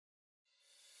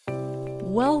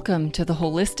Welcome to the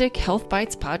Holistic Health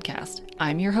Bites podcast.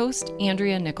 I'm your host,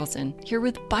 Andrea Nicholson, here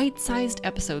with bite-sized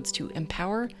episodes to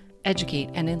empower, educate,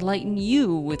 and enlighten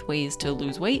you with ways to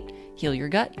lose weight, heal your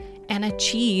gut, and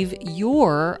achieve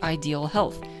your ideal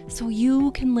health so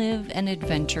you can live an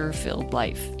adventure-filled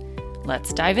life.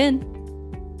 Let's dive in.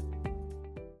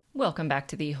 Welcome back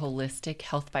to the Holistic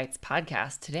Health Bites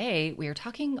podcast. Today, we are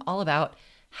talking all about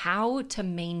how to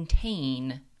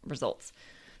maintain results.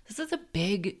 This is a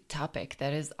big topic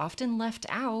that is often left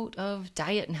out of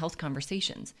diet and health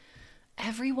conversations.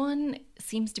 Everyone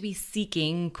seems to be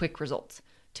seeking quick results,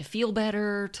 to feel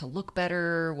better, to look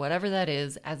better, whatever that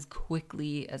is, as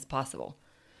quickly as possible.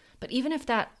 But even if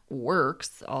that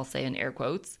works, I'll say in air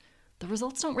quotes, the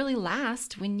results don't really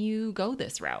last when you go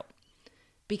this route,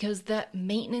 because that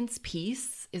maintenance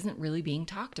piece isn't really being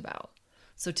talked about.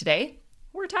 So today,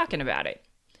 we're talking about it.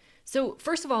 So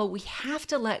first of all, we have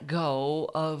to let go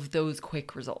of those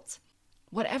quick results.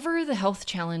 Whatever the health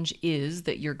challenge is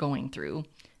that you're going through,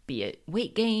 be it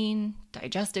weight gain,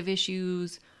 digestive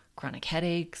issues, chronic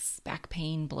headaches, back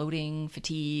pain, bloating,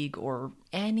 fatigue, or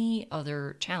any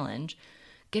other challenge,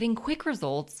 getting quick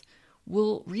results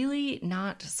will really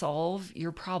not solve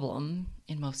your problem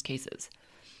in most cases.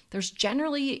 There's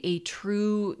generally a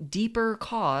true, deeper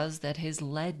cause that has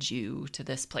led you to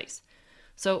this place.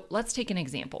 So let's take an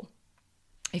example.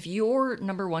 If your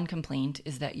number one complaint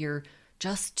is that you're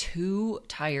just too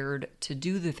tired to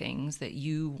do the things that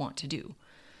you want to do,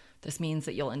 this means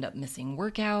that you'll end up missing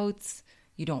workouts,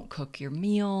 you don't cook your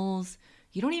meals,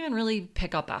 you don't even really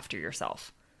pick up after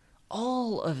yourself.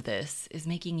 All of this is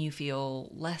making you feel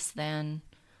less than,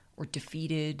 or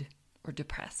defeated, or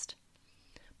depressed.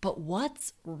 But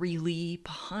what's really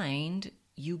behind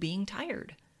you being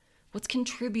tired? What's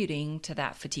contributing to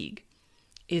that fatigue?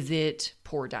 Is it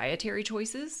poor dietary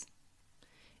choices?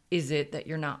 Is it that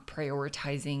you're not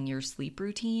prioritizing your sleep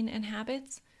routine and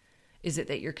habits? Is it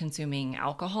that you're consuming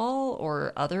alcohol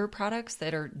or other products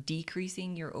that are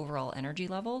decreasing your overall energy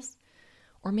levels?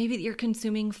 Or maybe that you're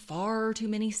consuming far too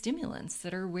many stimulants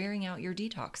that are wearing out your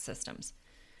detox systems.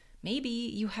 Maybe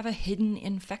you have a hidden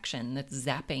infection that's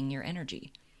zapping your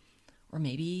energy. Or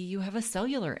maybe you have a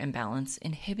cellular imbalance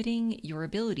inhibiting your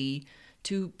ability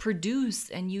to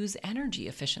produce and use energy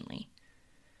efficiently.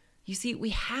 You see, we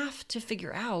have to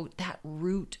figure out that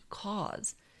root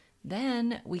cause.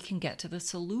 Then we can get to the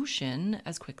solution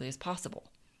as quickly as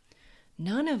possible.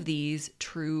 None of these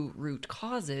true root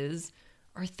causes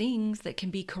are things that can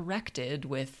be corrected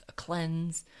with a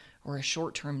cleanse or a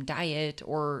short-term diet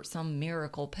or some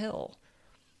miracle pill.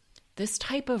 This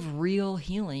type of real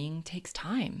healing takes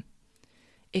time.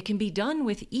 It can be done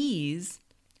with ease,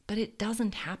 but it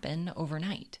doesn't happen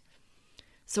overnight.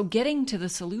 So getting to the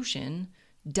solution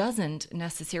doesn't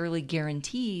necessarily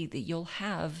guarantee that you'll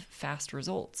have fast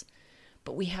results,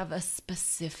 but we have a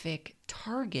specific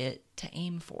target to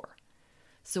aim for.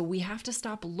 So we have to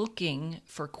stop looking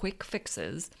for quick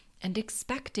fixes and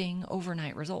expecting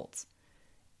overnight results.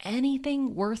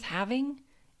 Anything worth having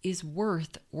is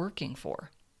worth working for.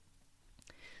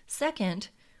 Second,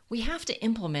 we have to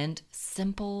implement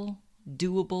simple,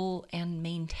 doable, and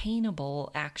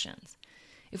maintainable actions.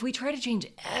 If we try to change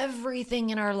everything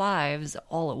in our lives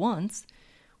all at once,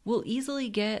 we'll easily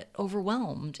get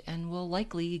overwhelmed and will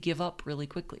likely give up really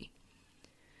quickly.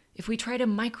 If we try to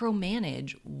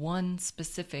micromanage one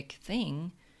specific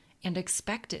thing and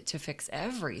expect it to fix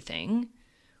everything,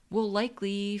 we'll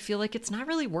likely feel like it's not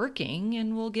really working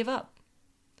and we'll give up.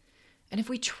 And if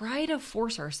we try to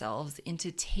force ourselves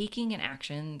into taking an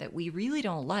action that we really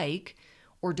don't like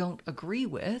or don't agree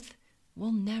with,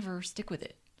 we'll never stick with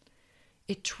it.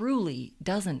 It truly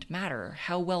doesn't matter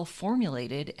how well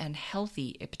formulated and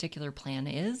healthy a particular plan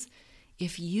is.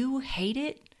 If you hate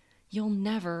it, you'll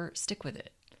never stick with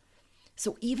it.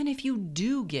 So even if you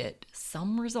do get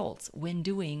some results when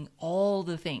doing all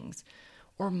the things,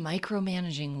 or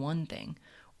micromanaging one thing,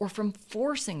 or from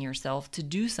forcing yourself to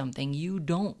do something you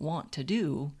don't want to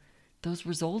do, those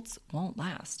results won't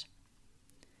last.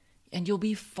 And you'll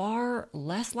be far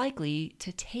less likely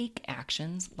to take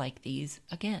actions like these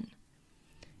again.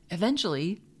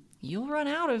 Eventually, you'll run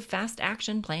out of fast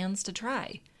action plans to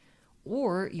try,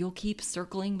 or you'll keep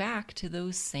circling back to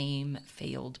those same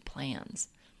failed plans.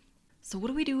 So what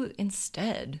do we do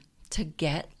instead to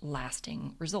get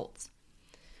lasting results?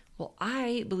 Well,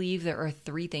 I believe there are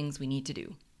 3 things we need to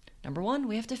do. Number 1,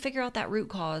 we have to figure out that root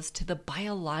cause to the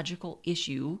biological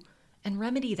issue and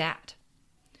remedy that.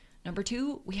 Number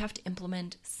 2, we have to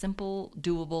implement simple,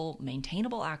 doable,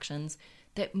 maintainable actions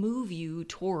that move you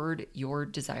toward your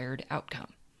desired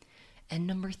outcome. And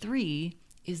number 3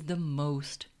 is the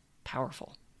most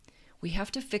powerful. We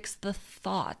have to fix the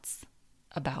thoughts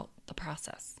about the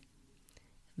process.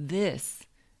 This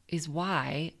is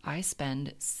why I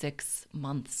spend 6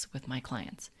 months with my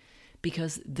clients,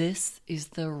 because this is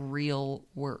the real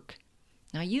work.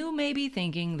 Now, you may be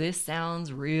thinking this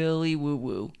sounds really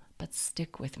woo-woo, but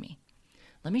stick with me.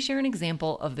 Let me share an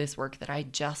example of this work that I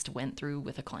just went through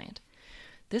with a client.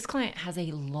 This client has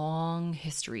a long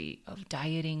history of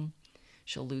dieting.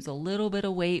 She'll lose a little bit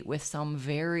of weight with some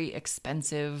very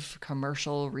expensive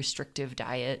commercial restrictive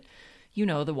diet. You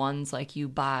know, the ones like you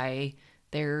buy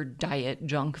their diet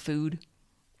junk food.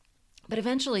 But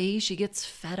eventually she gets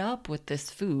fed up with this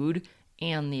food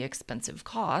and the expensive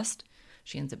cost.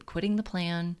 She ends up quitting the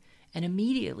plan and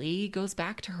immediately goes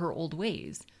back to her old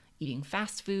ways, eating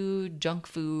fast food, junk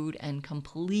food, and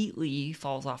completely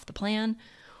falls off the plan.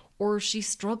 Or she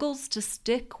struggles to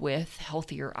stick with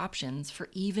healthier options for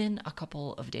even a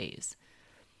couple of days.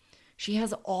 She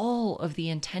has all of the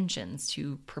intentions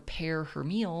to prepare her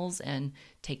meals and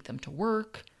take them to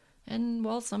work, and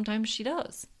well, sometimes she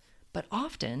does. But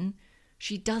often,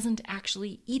 she doesn't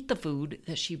actually eat the food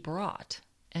that she brought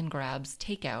and grabs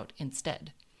takeout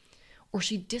instead. Or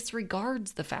she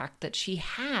disregards the fact that she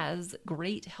has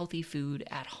great healthy food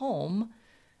at home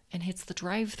and hits the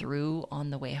drive-thru on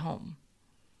the way home.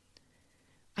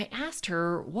 I asked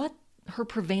her what her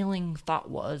prevailing thought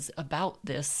was about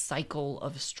this cycle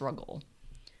of struggle.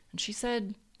 And she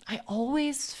said, I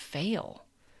always fail.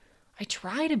 I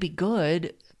try to be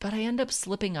good, but I end up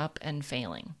slipping up and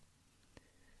failing.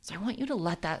 So I want you to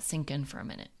let that sink in for a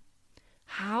minute.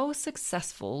 How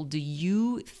successful do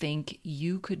you think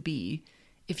you could be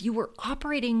if you were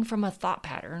operating from a thought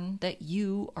pattern that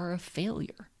you are a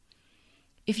failure?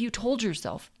 If you told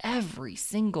yourself every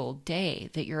single day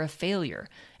that you're a failure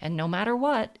and no matter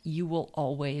what, you will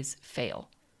always fail,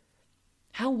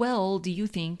 how well do you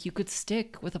think you could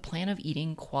stick with a plan of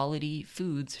eating quality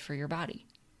foods for your body?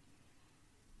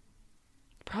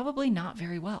 Probably not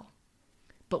very well.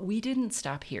 But we didn't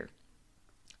stop here.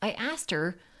 I asked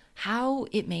her how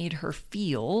it made her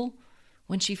feel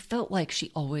when she felt like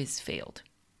she always failed.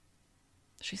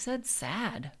 She said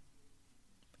sad.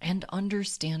 And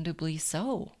understandably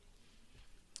so.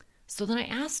 So then I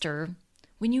asked her,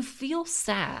 when you feel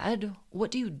sad,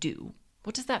 what do you do?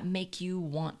 What does that make you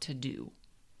want to do?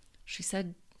 She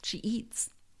said she eats.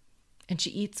 And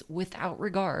she eats without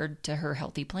regard to her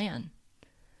healthy plan.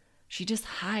 She just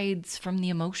hides from the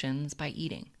emotions by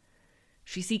eating.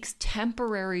 She seeks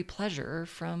temporary pleasure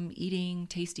from eating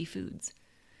tasty foods.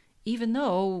 Even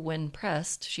though, when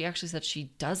pressed, she actually said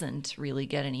she doesn't really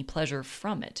get any pleasure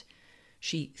from it.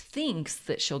 She thinks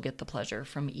that she'll get the pleasure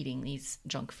from eating these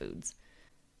junk foods.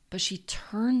 But she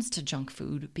turns to junk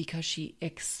food because she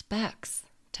expects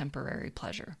temporary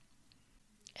pleasure.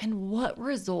 And what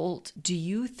result do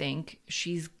you think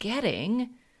she's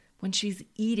getting when she's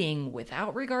eating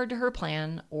without regard to her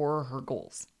plan or her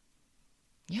goals?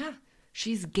 Yeah,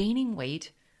 she's gaining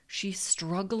weight. She's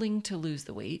struggling to lose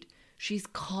the weight. She's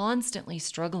constantly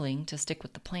struggling to stick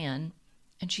with the plan.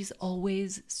 And she's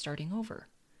always starting over.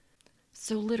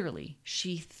 So literally,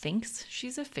 she thinks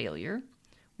she's a failure,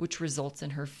 which results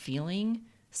in her feeling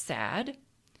sad,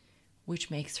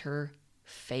 which makes her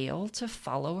fail to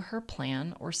follow her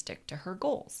plan or stick to her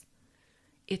goals.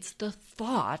 It's the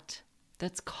thought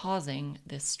that's causing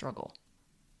this struggle.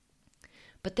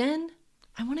 But then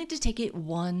I wanted to take it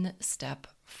one step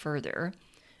further,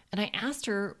 and I asked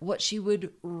her what she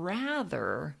would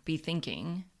rather be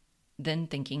thinking than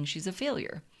thinking she's a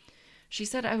failure. She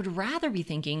said, I would rather be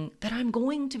thinking that I'm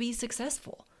going to be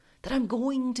successful, that I'm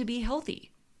going to be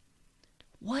healthy.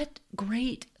 What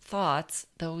great thoughts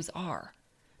those are.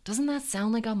 Doesn't that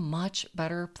sound like a much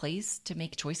better place to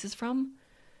make choices from?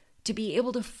 To be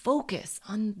able to focus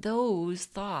on those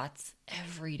thoughts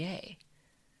every day.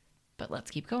 But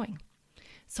let's keep going.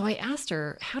 So I asked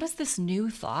her, how does this new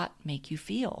thought make you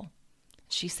feel?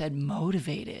 She said,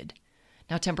 motivated.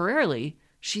 Now, temporarily,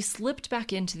 she slipped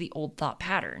back into the old thought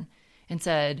pattern and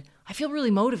said, I feel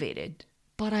really motivated,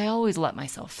 but I always let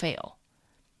myself fail.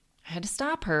 I had to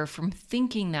stop her from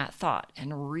thinking that thought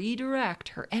and redirect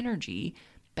her energy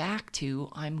back to,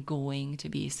 I'm going to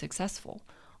be successful.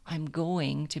 I'm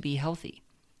going to be healthy.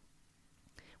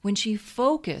 When she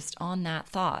focused on that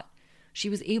thought, she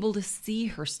was able to see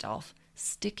herself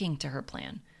sticking to her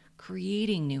plan,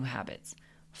 creating new habits,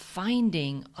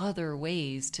 finding other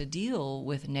ways to deal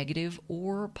with negative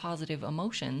or positive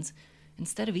emotions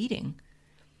instead of eating.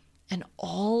 And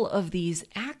all of these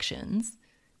actions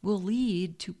will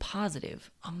lead to positive,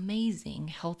 amazing,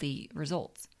 healthy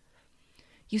results.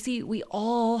 You see, we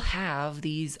all have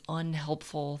these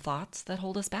unhelpful thoughts that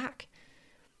hold us back.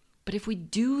 But if we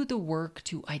do the work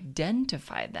to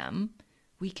identify them,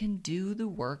 we can do the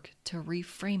work to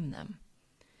reframe them.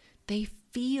 They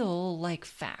feel like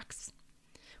facts.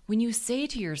 When you say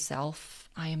to yourself,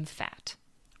 I am fat,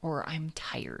 or I'm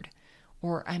tired,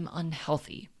 or I'm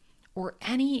unhealthy, or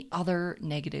any other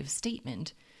negative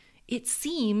statement, it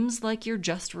seems like you're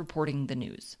just reporting the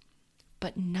news.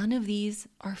 But none of these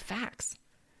are facts.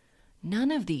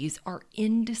 None of these are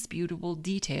indisputable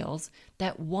details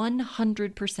that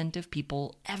 100% of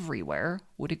people everywhere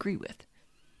would agree with.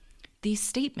 These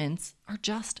statements are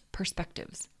just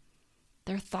perspectives.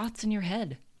 They're thoughts in your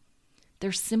head.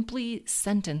 They're simply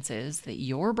sentences that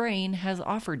your brain has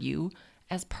offered you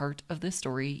as part of the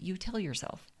story you tell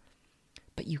yourself.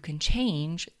 But you can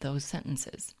change those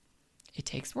sentences. It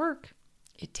takes work.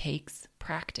 It takes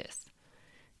practice.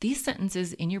 These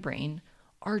sentences in your brain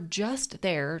are just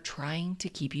there trying to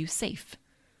keep you safe,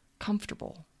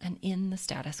 comfortable, and in the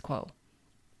status quo.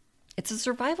 It's a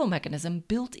survival mechanism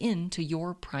built into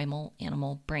your primal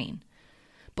animal brain.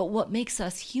 But what makes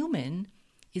us human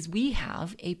is we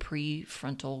have a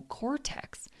prefrontal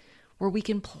cortex where we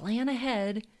can plan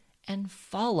ahead and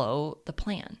follow the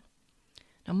plan.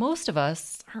 Now, most of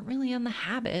us aren't really in the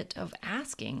habit of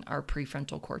asking our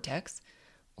prefrontal cortex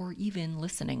or even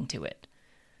listening to it.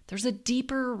 There's a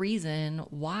deeper reason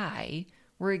why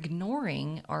we're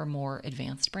ignoring our more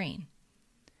advanced brain.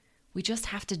 We just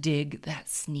have to dig that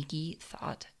sneaky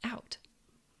thought out.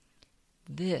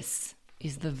 This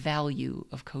is the value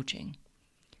of coaching.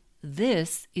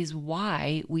 This is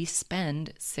why we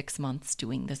spend 6 months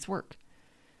doing this work.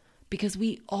 Because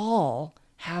we all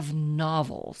have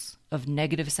novels of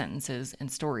negative sentences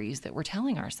and stories that we're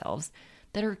telling ourselves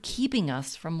that are keeping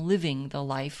us from living the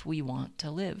life we want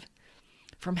to live,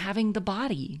 from having the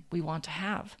body we want to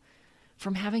have,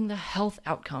 from having the health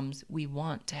outcomes we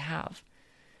want to have,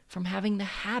 from having the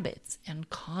habits and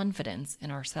confidence in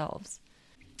ourselves.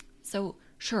 So,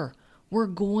 sure, we're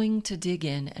going to dig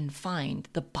in and find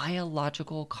the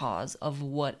biological cause of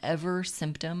whatever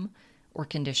symptom or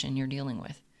condition you're dealing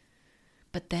with.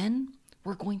 But then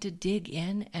we're going to dig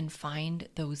in and find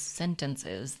those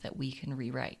sentences that we can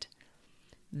rewrite.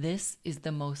 This is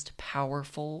the most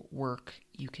powerful work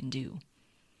you can do.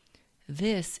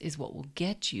 This is what will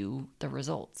get you the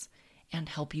results and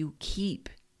help you keep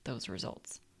those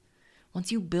results.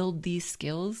 Once you build these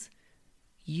skills,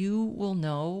 you will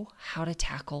know how to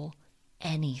tackle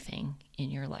anything in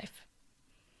your life.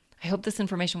 I hope this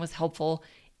information was helpful.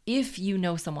 If you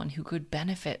know someone who could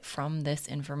benefit from this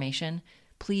information,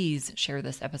 please share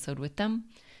this episode with them.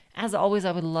 As always,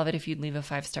 I would love it if you'd leave a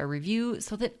 5-star review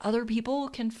so that other people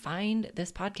can find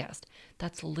this podcast.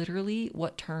 That's literally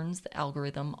what turns the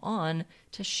algorithm on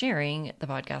to sharing the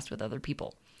podcast with other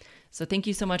people. So thank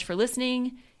you so much for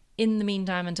listening. In the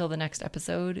meantime, until the next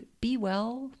episode, be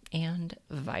well and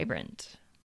vibrant.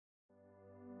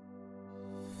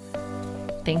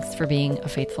 Thanks for being a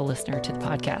faithful listener to the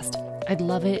podcast. I'd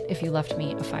love it if you left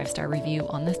me a 5-star review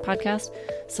on this podcast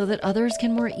so that others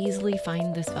can more easily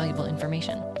find this valuable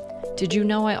information. Did you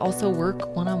know I also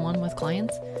work one-on-one with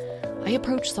clients? I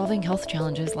approach solving health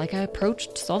challenges like I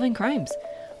approached solving crimes,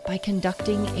 by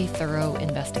conducting a thorough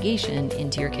investigation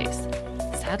into your case.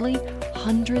 Sadly,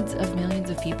 hundreds of millions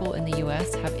of people in the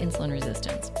US have insulin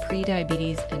resistance,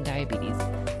 prediabetes, and diabetes,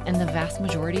 and the vast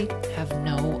majority have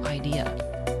no idea.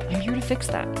 I'm here to fix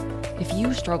that. If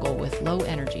you struggle with low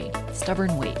energy,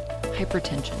 stubborn weight,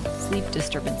 hypertension, sleep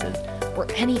disturbances, or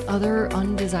any other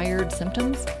undesired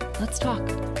symptoms, let's talk.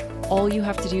 All you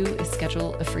have to do is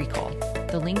schedule a free call.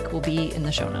 The link will be in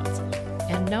the show notes.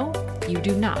 And no, you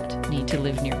do not need to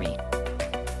live near me.